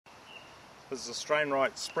This is a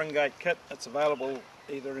Strainrite spring gate kit. It's available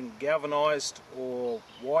either in galvanised or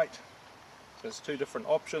white. There's two different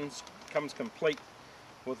options. It comes complete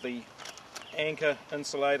with the anchor,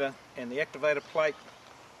 insulator and the activator plate,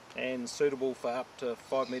 and suitable for up to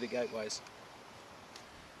 5 metre gateways.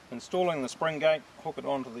 Installing the spring gate, hook it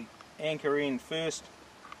onto the anchor end first,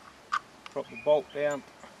 drop the bolt down,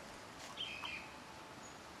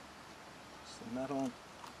 just the nut on.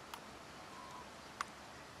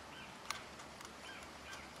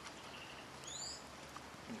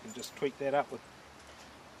 You can just tweak that up with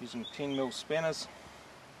using 10mm spanners.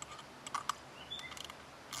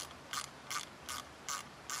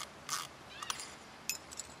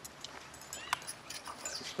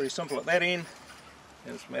 It's pretty simple at that end,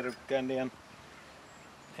 and it's a matter of going down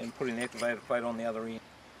and putting the activator plate on the other end.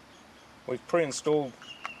 We've pre-installed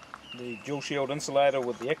the dual shield insulator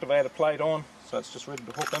with the activator plate on, so it's just ready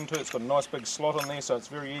to hook into it. It's got a nice big slot in there, so it's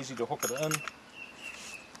very easy to hook it in.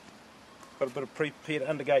 Got a bit of pre-prepared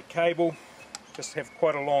undergate cable, just have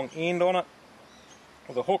quite a long end on it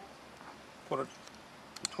with a hook. Put it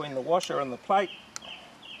between the washer and the plate,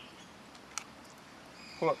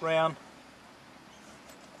 pull it round,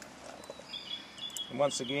 and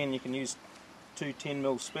once again you can use two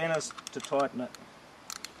 10mm spanners to tighten it.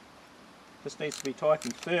 This needs to be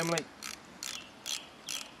tightened firmly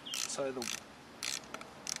so the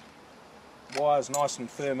wire is nice and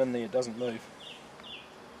firm in there, it doesn't move.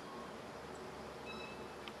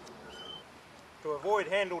 To avoid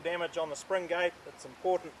handle damage on the spring gate, it's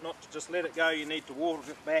important not to just let it go. You need to water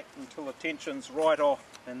it back until the tension's right off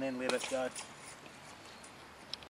and then let it go.